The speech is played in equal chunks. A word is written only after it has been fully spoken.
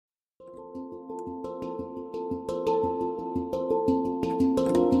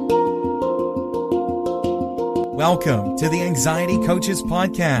Welcome to the Anxiety Coaches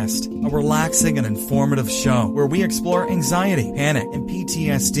Podcast, a relaxing and informative show where we explore anxiety, panic, and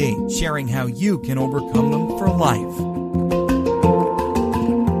PTSD, sharing how you can overcome them for life.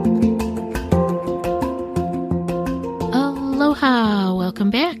 Aloha!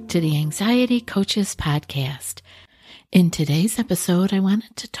 Welcome back to the Anxiety Coaches Podcast. In today's episode, I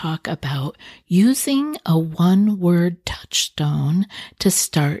wanted to talk about using a one-word touchstone to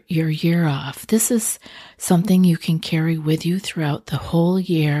start your year off. This is something you can carry with you throughout the whole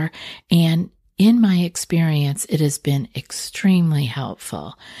year, and in my experience, it has been extremely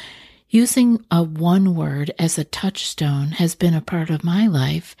helpful. Using a one word as a touchstone has been a part of my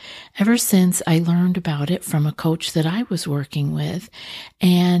life ever since I learned about it from a coach that I was working with,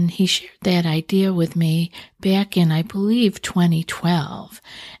 and he shared that idea with me back in, I believe, 2012,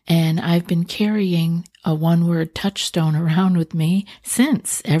 and I've been carrying a one-word touchstone around with me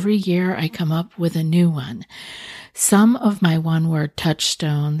since. Every year I come up with a new one. Some of my one-word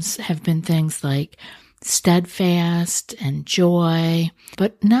touchstones have been things like steadfast and joy,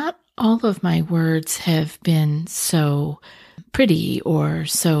 but not all of my words have been so pretty or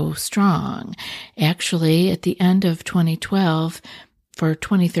so strong. Actually, at the end of 2012, for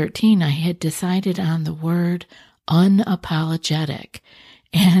 2013, I had decided on the word unapologetic.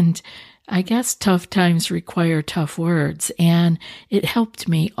 And I guess tough times require tough words, and it helped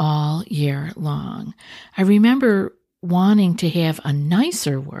me all year long. I remember wanting to have a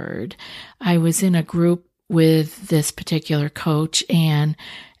nicer word. I was in a group with this particular coach, and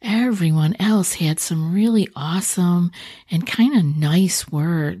everyone else had some really awesome and kind of nice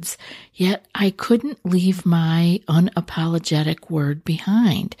words, yet I couldn't leave my unapologetic word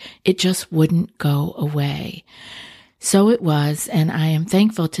behind. It just wouldn't go away. So it was, and I am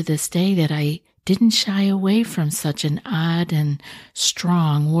thankful to this day that I didn't shy away from such an odd and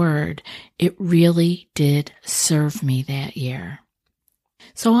strong word. It really did serve me that year.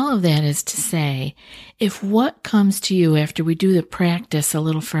 So all of that is to say, if what comes to you after we do the practice a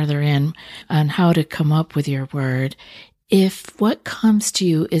little further in on how to come up with your word, if what comes to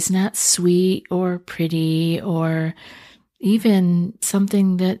you is not sweet or pretty or even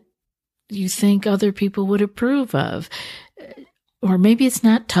something that you think other people would approve of, or maybe it's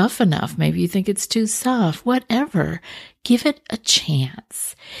not tough enough, maybe you think it's too soft, whatever, give it a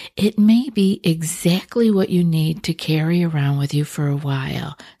chance. It may be exactly what you need to carry around with you for a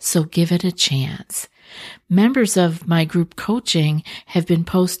while, so give it a chance. Members of my group coaching have been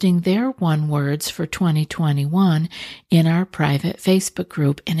posting their one words for 2021 in our private Facebook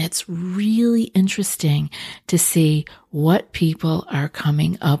group, and it's really interesting to see what people are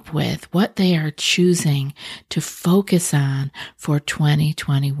coming up with, what they are choosing to focus on for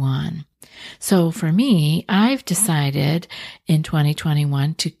 2021. So for me, I've decided in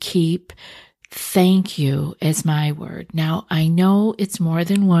 2021 to keep thank you as my word. Now, I know it's more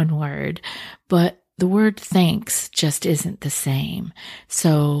than one word, but the word thanks just isn't the same.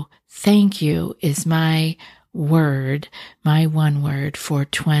 So thank you is my word, my one word for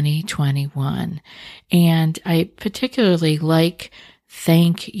 2021. And I particularly like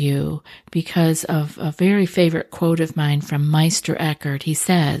thank you because of a very favorite quote of mine from Meister Eckhart. He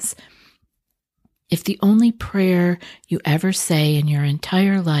says, "If the only prayer you ever say in your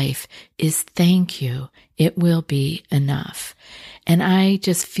entire life is thank you, it will be enough." And I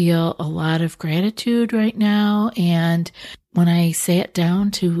just feel a lot of gratitude right now. And when I sat down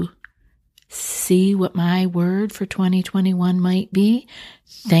to see what my word for 2021 might be,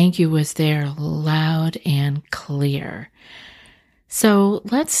 thank you was there loud and clear. So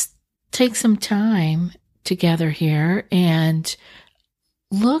let's take some time together here and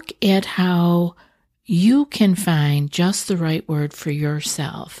look at how you can find just the right word for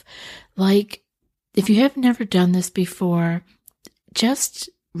yourself. Like, if you have never done this before, just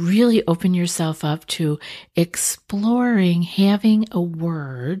really open yourself up to exploring having a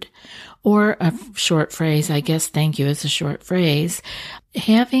word or a short phrase. I guess thank you is a short phrase.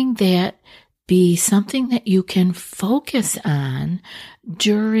 Having that be something that you can focus on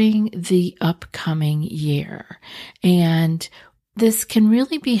during the upcoming year. And this can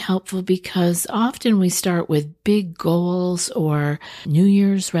really be helpful because often we start with big goals or New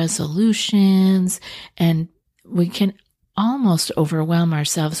Year's resolutions, and we can almost overwhelm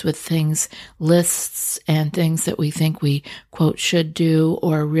ourselves with lists and things that we think we, quote, should do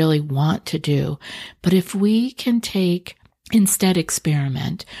or really want to do. But if we can instead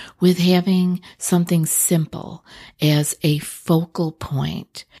experiment with having something simple as a focal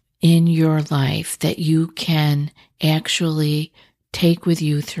point in your life that you can actually take with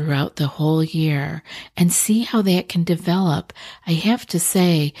you throughout the whole year and see how that can develop. I have to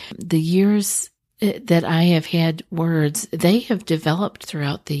say, the years that I have had words, they have developed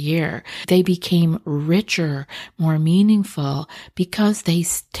throughout the year. They became richer, more meaningful, because they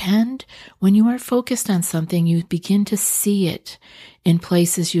tend, when you are focused on something, you begin to see it in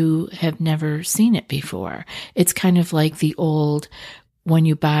places you have never seen it before. It's kind of like the old, when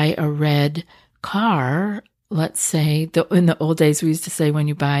you buy a red car, let's say, in the old days, we used to say when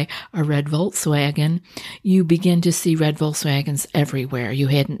you buy a red Volkswagen, you begin to see red Volkswagens everywhere. You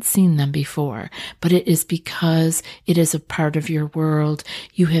hadn't seen them before, but it is because it is a part of your world.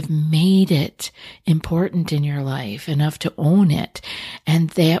 You have made it important in your life enough to own it. And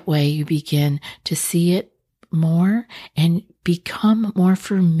that way you begin to see it more and become more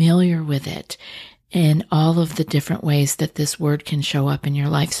familiar with it in all of the different ways that this word can show up in your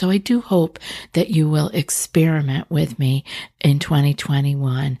life. So I do hope that you will experiment with me in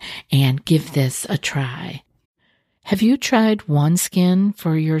 2021 and give this a try. Have you tried OneSkin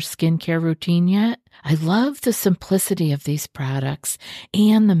for your skincare routine yet? I love the simplicity of these products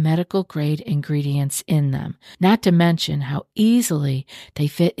and the medical grade ingredients in them, not to mention how easily they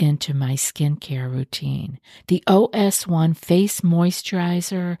fit into my skincare routine. The OS1 Face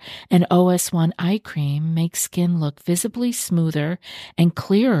Moisturizer and OS1 Eye Cream make skin look visibly smoother and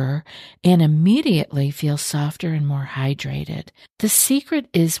clearer and immediately feel softer and more hydrated. The secret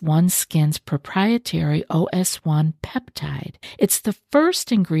is OneSkin's proprietary OS1 peptide. It's the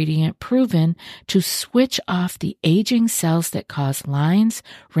first ingredient proven to switch off the aging cells that cause lines,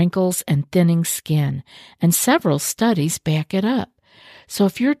 wrinkles, and thinning skin, and several studies back it up. So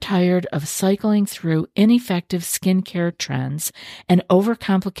if you're tired of cycling through ineffective skincare trends and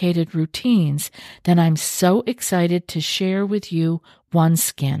overcomplicated routines, then I'm so excited to share with you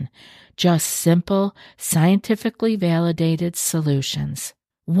OneSkin, just simple, scientifically validated solutions.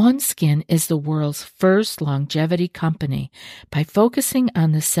 OneSkin is the world's first longevity company. By focusing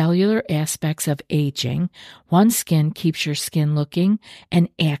on the cellular aspects of aging, OneSkin keeps your skin looking and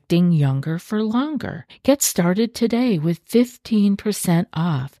acting younger for longer. Get started today with 15%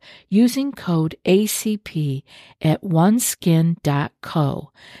 off using code ACP at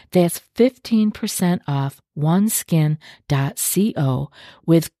oneskin.co. That's 15% off oneskin.co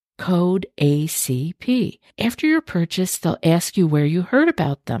with code ACP. After your purchase, they'll ask you where you heard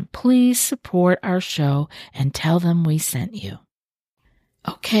about them. Please support our show and tell them we sent you.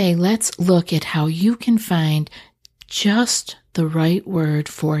 Okay, let's look at how you can find just the right word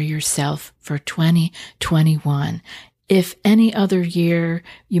for yourself for 2021. If any other year,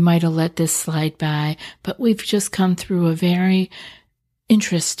 you might have let this slide by, but we've just come through a very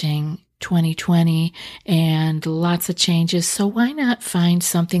interesting 2020 and lots of changes. So why not find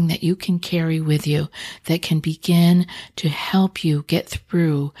something that you can carry with you that can begin to help you get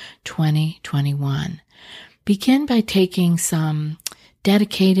through 2021? Begin by taking some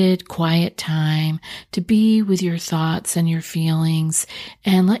dedicated, quiet time to be with your thoughts and your feelings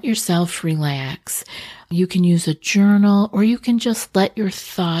and let yourself relax. You can use a journal or you can just let your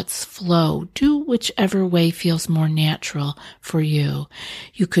thoughts flow. Do whichever way feels more natural for you.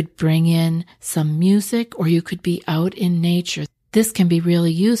 You could bring in some music or you could be out in nature. This can be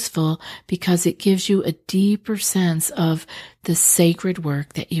really useful because it gives you a deeper sense of the sacred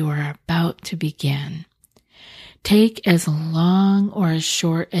work that you are about to begin. Take as long or as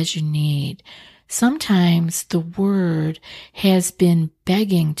short as you need. Sometimes the word has been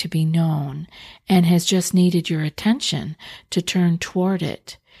begging to be known and has just needed your attention to turn toward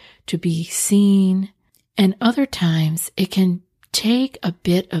it, to be seen. And other times it can take a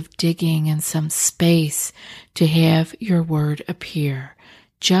bit of digging and some space to have your word appear.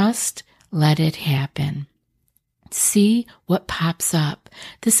 Just let it happen. See what pops up.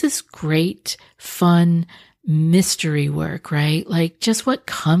 This is great, fun, mystery work, right? Like just what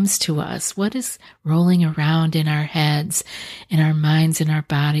comes to us, what is rolling around in our heads, in our minds, in our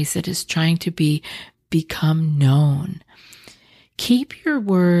bodies that is trying to become known. Keep your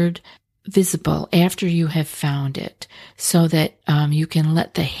word visible after you have found it so that you can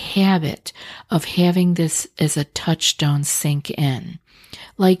let the habit of having this as a touchstone sink in.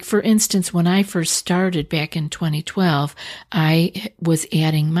 Like, for instance, when I first started back in 2012, I was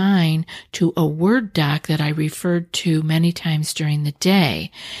adding mine to a Word doc that I referred to many times during the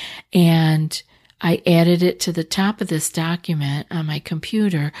day. And I added it to the top of this document on my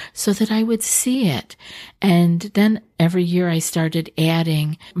computer so that I would see it. And then every year I started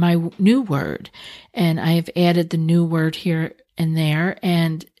adding my new word. And I have added the new word here and there.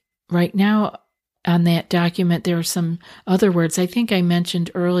 And right now, on that document, there are some other words. I think I mentioned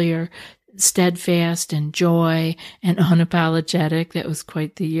earlier steadfast and joy and unapologetic. That was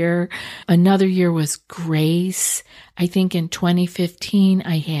quite the year. Another year was grace. I think in 2015,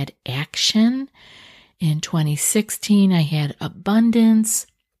 I had action. In 2016, I had abundance.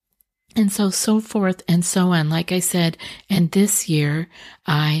 And so forth and so on. Like I said, and this year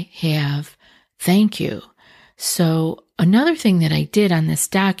I have thank you. So another thing that I did on this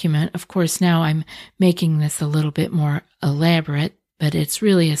document, of course, now I'm making this a little bit more elaborate, but it's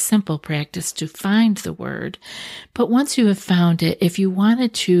really a simple practice to find the word. But once you have found it, if you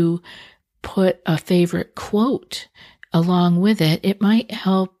wanted to put a favorite quote along with it, it might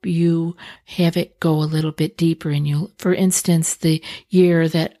help you have it go a little bit deeper in you. For instance, the year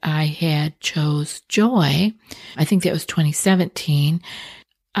that I had chose joy, I think that was 2017,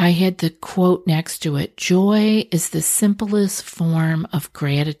 I had the quote next to it, joy is the simplest form of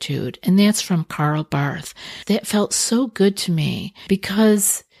gratitude. And that's from Karl Barth. That felt so good to me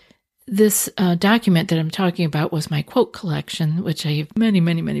because this document that I'm talking about was my quote collection, which I have many,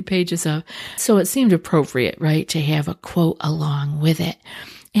 many, many pages of. So it seemed appropriate, right, to have a quote along with it.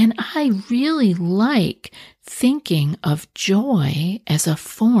 And I really like thinking of joy as a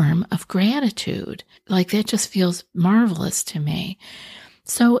form of gratitude. Like that just feels marvelous to me.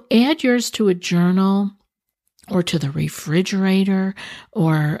 So add yours to a journal or to the refrigerator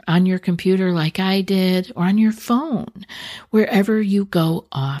or on your computer like I did, or on your phone, wherever you go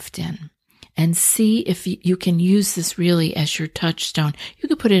often. And see if you can use this really as your touchstone. You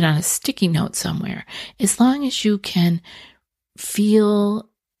could put it on a sticky note somewhere. As long as you can feel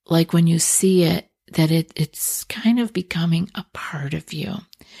like when you see it, that it's kind of becoming a part of you.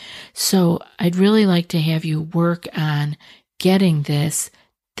 So I'd really like to have you work on getting this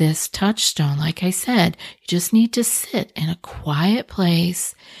touchstone. Like I said, you just need to sit in a quiet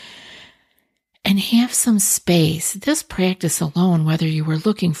place and have some space. This practice alone, whether you were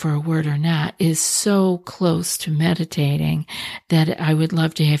looking for a word or not, is so close to meditating that I would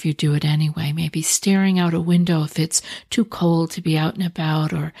love to have you do it anyway. Maybe staring out a window if it's too cold to be out and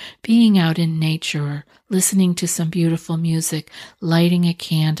about, or being out in nature, or listening to some beautiful music, lighting a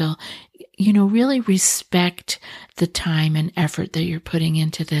candle. Really respect the time and effort that you're putting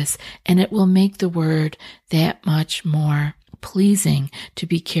into this, and it will make the word that much more pleasing to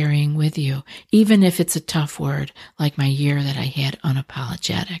be carrying with you, even if it's a tough word, like my year that I had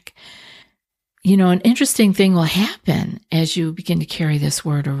unapologetic. An interesting thing will happen as you begin to carry this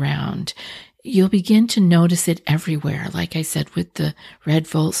word around. You'll begin to notice it everywhere, like I said, with the red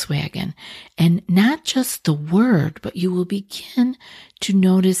Volkswagen. And not just the word, but you will begin to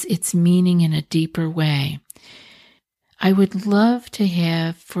notice its meaning in a deeper way. I would love to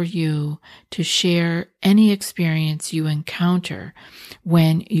have for you to share any experience you encounter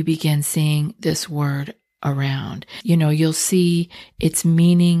when you begin seeing this word around. You'll see its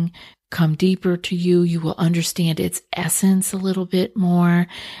meaning come deeper to you. You will understand its essence a little bit more.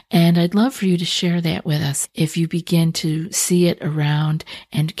 And I'd love for you to share that with us if you begin to see it around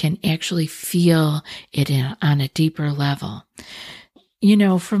and can actually feel it on a deeper level.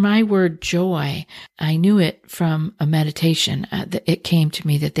 For my word joy, I knew it from a meditation. It came to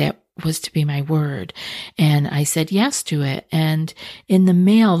me that was to be my word. And I said yes to it. And in the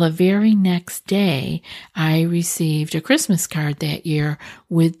mail the very next day, I received a Christmas card that year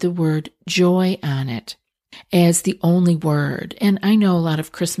with the word joy on it as the only word. And I know a lot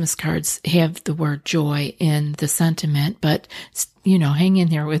of Christmas cards have the word joy in the sentiment, but hang in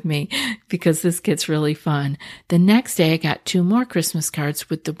there with me because this gets really fun. The next day I got 2 more Christmas cards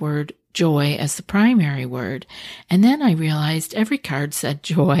with the word joy as the primary word. And then I realized every card said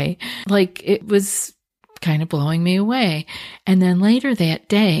joy. Like it was kind of blowing me away. And then later that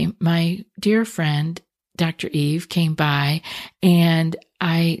day, my dear friend, Dr. Eve, came by, and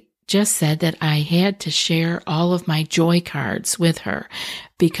I just said that I had to share all of my joy cards with her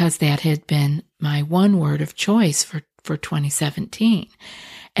because that had been my one word of choice for 2017.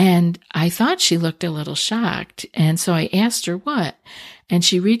 And I thought she looked a little shocked. And so I asked her what, and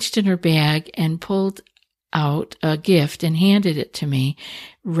she reached in her bag and pulled out a gift and handed it to me,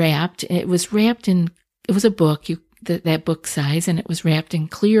 wrapped. It was a book, that book size, and it was wrapped in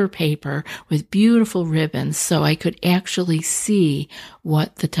clear paper with beautiful ribbons so I could actually see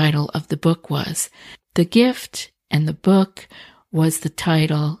what the title of the book was. The gift and the book was the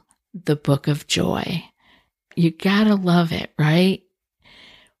title, The Book of Joy. You gotta love it, right?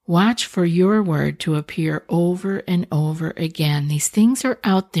 Watch for your word to appear over and over again. These things are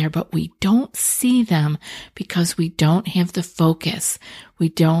out there, but we don't see them because we don't have the focus. We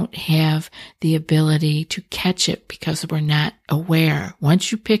don't have the ability to catch it because we're not aware.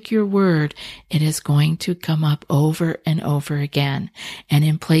 Once you pick your word, it is going to come up over and over again and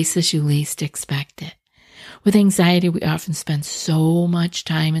in places you least expect it. With anxiety, we often spend so much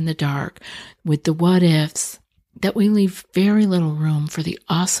time in the dark with the what ifs that we leave very little room for the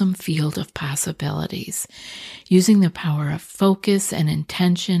awesome field of possibilities. Using the power of focus and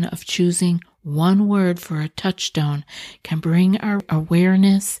intention of choosing one word for a touchstone can bring our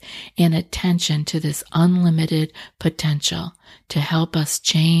awareness and attention to this unlimited potential to help us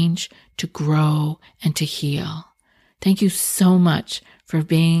change, to grow, and to heal. Thank you so much for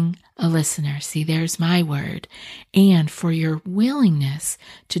being a listener. See, there's my word. And for your willingness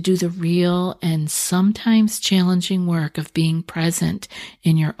to do the real and sometimes challenging work of being present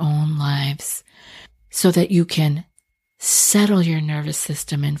in your own lives so that you can settle your nervous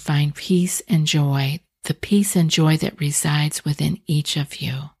system and find peace and joy, the peace and joy that resides within each of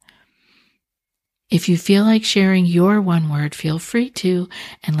you. If you feel like sharing your one word, feel free to,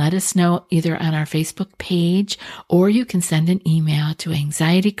 and let us know either on our Facebook page, or you can send an email to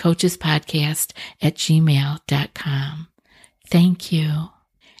anxietycoachespodcast@gmail.com. Thank you.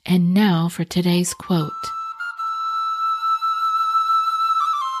 And now for today's quote.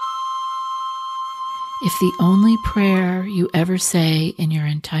 If the only prayer you ever say in your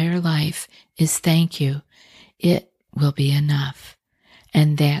entire life is thank you, it will be enough.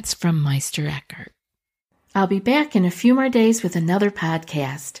 And that's from Meister Eckhart. I'll be back in a few more days with another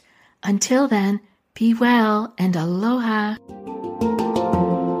podcast. Until then, be well and aloha.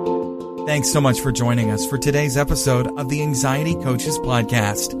 Thanks so much for joining us for today's episode of the Anxiety Coaches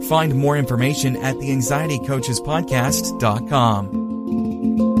Podcast. Find more information at theanxietycoachespodcast.com.